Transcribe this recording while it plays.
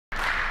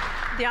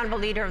The Honourable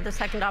Leader of the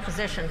Second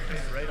Opposition.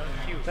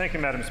 Thank you,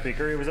 Madam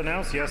Speaker. It was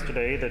announced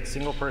yesterday that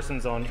single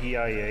persons on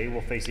EIA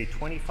will face a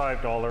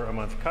 $25 a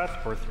month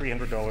cut or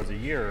 $300 a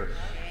year.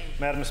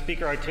 Madam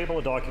Speaker, I table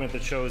a document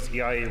that shows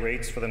EIA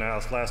rates for the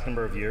last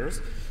number of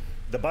years.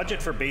 The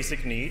budget for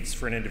basic needs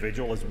for an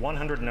individual is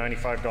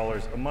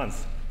 $195 a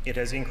month. It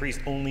has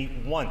increased only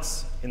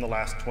once in the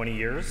last 20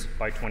 years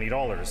by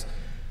 $20.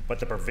 But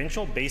the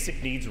provincial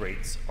basic needs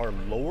rates are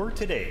lower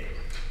today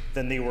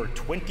than they were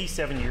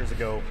 27 years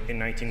ago in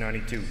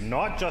 1992,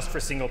 not just for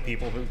single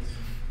people,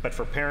 but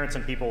for parents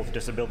and people with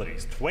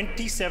disabilities.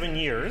 27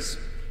 years,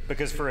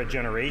 because for a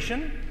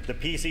generation, the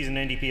PCs and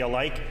NDP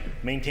alike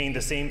maintained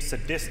the same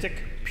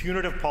sadistic,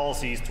 punitive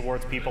policies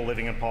towards people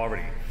living in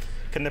poverty.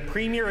 Can the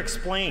Premier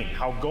explain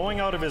how going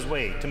out of his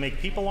way to make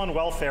people on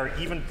welfare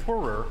even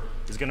poorer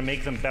is going to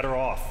make them better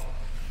off?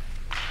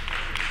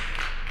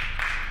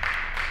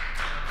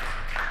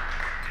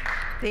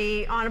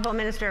 The Honourable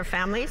Minister of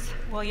Families.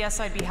 Well,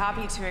 yes, I'd be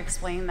happy to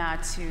explain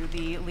that to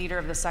the Leader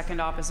of the Second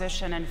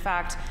Opposition. In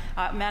fact,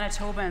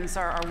 Manitobans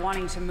are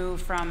wanting to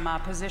move from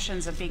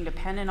positions of being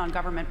dependent on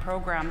government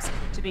programs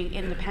to being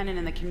independent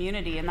in the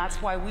community, and that's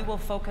why we will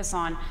focus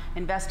on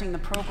investing the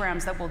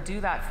programs that will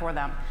do that for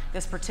them.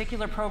 This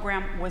particular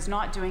program was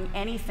not doing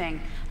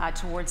anything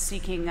towards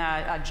seeking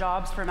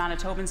jobs for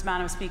Manitobans,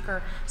 Madam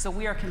Speaker, so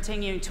we are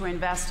continuing to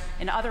invest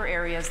in other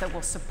areas that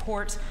will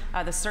support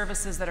the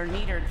services that are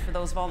needed for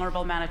those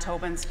vulnerable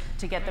Manitobans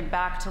to get them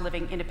back to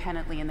living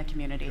independently in the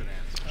community.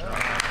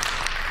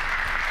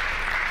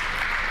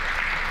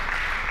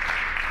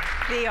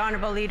 The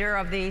Honourable Leader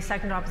of the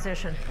Second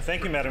Opposition.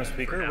 Thank you, Madam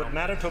Speaker. What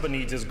Manitoba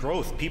needs is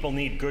growth. People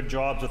need good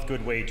jobs with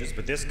good wages,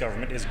 but this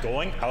government is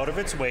going out of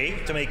its way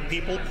to make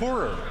people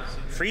poorer,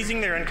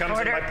 freezing their incomes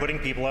and by putting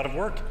people out of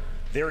work.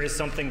 There is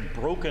something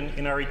broken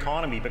in our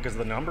economy because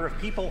the number of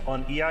people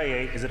on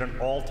EIA is at an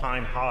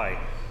all-time high.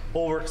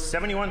 Over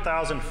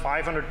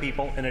 71,500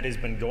 people, and it has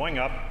been going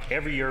up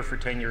every year for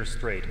 10 years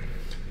straight.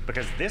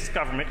 Because this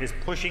government is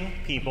pushing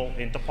people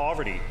into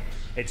poverty.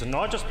 It's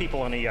not just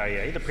people on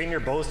EIA. The Premier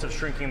boasts of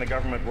shrinking the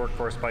government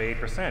workforce by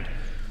 8%.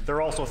 There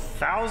are also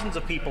thousands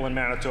of people in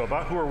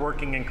Manitoba who are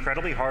working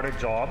incredibly hard at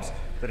jobs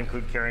that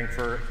include caring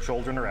for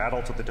children or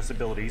adults with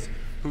disabilities,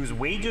 whose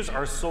wages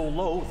are so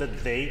low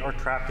that they are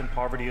trapped in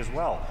poverty as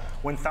well.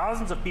 When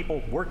thousands of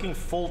people working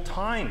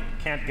full-time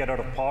can't get out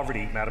of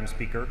poverty, Madam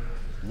Speaker,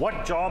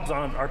 what jobs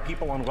are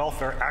people on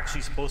welfare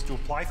actually supposed to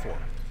apply for?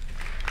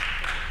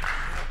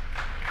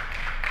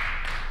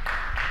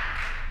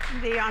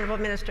 The Honourable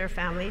Minister of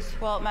Families.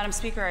 Well, Madam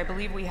Speaker, I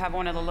believe we have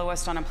one of the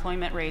lowest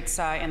unemployment rates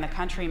in the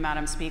country,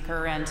 Madam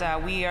Speaker,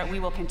 and we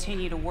will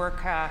continue to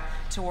work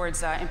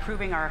towards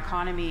improving our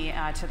economy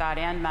to that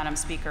end, Madam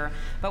Speaker.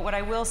 But what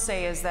I will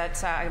say is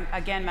that,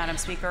 again, Madam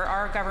Speaker,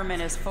 our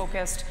government is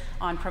focused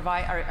on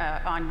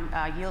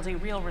yielding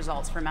real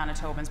results for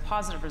Manitobans,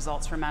 positive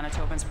results for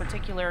Manitobans,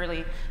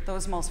 particularly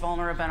those most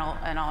vulnerable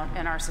in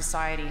our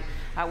society.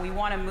 We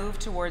want to move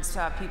towards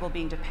people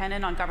being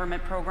dependent on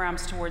government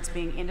programs, towards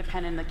being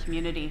independent in the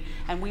community,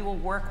 and we will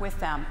work with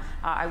them.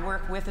 I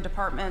work with the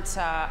Department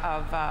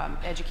of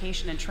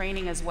Education and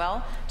Training as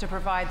well to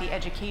provide the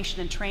education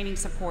and training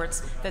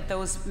supports that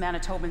those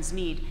Manitobans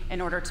need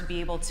in order to be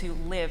able to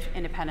live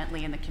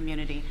independently in the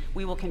community.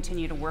 We will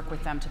continue to work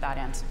with them to that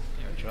end.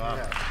 Good job.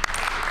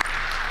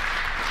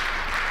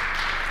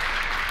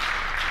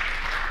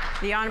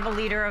 The Honourable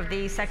Leader of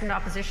the Second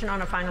Opposition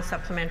on a final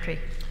supplementary.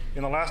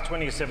 In the last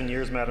 27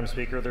 years, Madam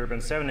Speaker, there have been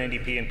 7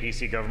 NDP and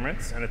PC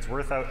governments, and it's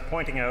worth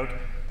pointing out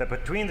that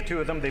between the two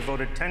of them, they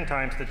voted 10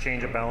 times to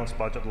change a balanced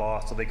budget law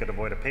so they could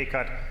avoid a pay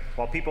cut,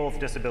 while people with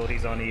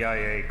disabilities on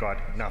EIA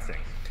got nothing.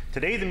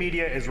 Today, the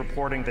media is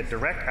reporting that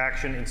Direct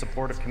Action in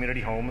Support of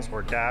Community Homes,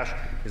 or DASH,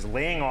 is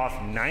laying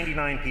off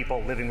 99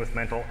 people living with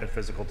mental and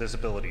physical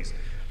disabilities.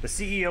 The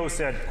CEO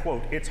said,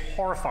 quote, "It's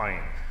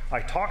horrifying. I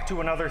talked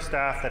to another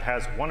staff that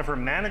has one of her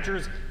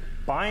managers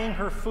buying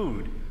her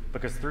food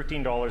because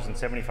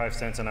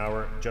 $13.75 an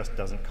hour just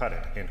doesn't cut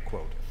it," end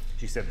quote.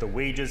 She said the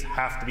wages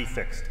have to be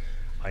fixed.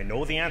 I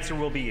know the answer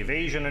will be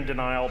evasion and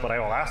denial, but I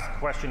will ask the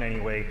question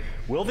anyway.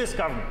 Will this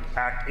government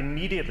act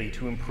immediately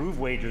to improve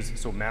wages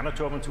so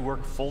Manitobans who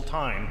work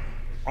full-time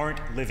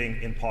aren't living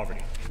in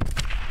poverty?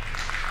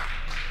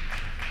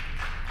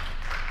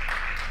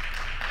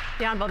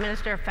 The Honourable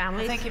Minister of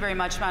Families. Thank you very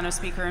much, Madam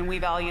Speaker, and we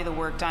value the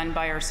work done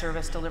by our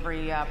service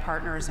delivery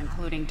partners,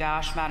 including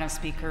DASH, Madam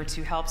Speaker,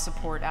 to help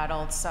support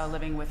adults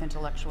living with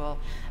intellectual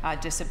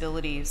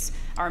disabilities.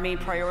 Our main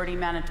priority,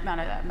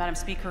 Madam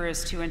Speaker,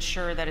 is to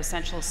ensure that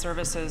essential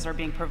services are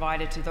being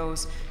provided to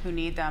those who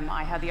need them.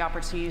 I had the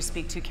opportunity to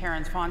speak to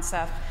Karen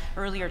Fonseth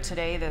earlier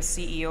today, the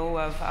CEO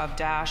of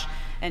DASH,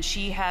 and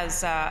she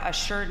has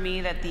assured me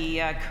that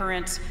the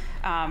current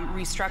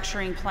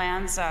restructuring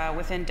plans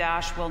within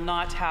DASH will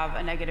not have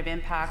a negative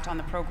impact on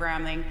the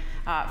programming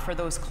for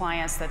those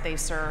clients that they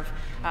serve.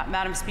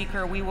 Madam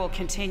Speaker, we will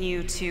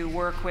continue to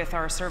work with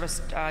our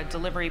service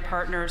delivery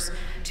partners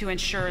to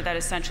ensure that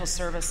essential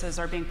services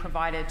are being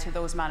provided to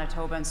those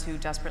Manitobans who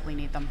desperately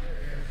need them.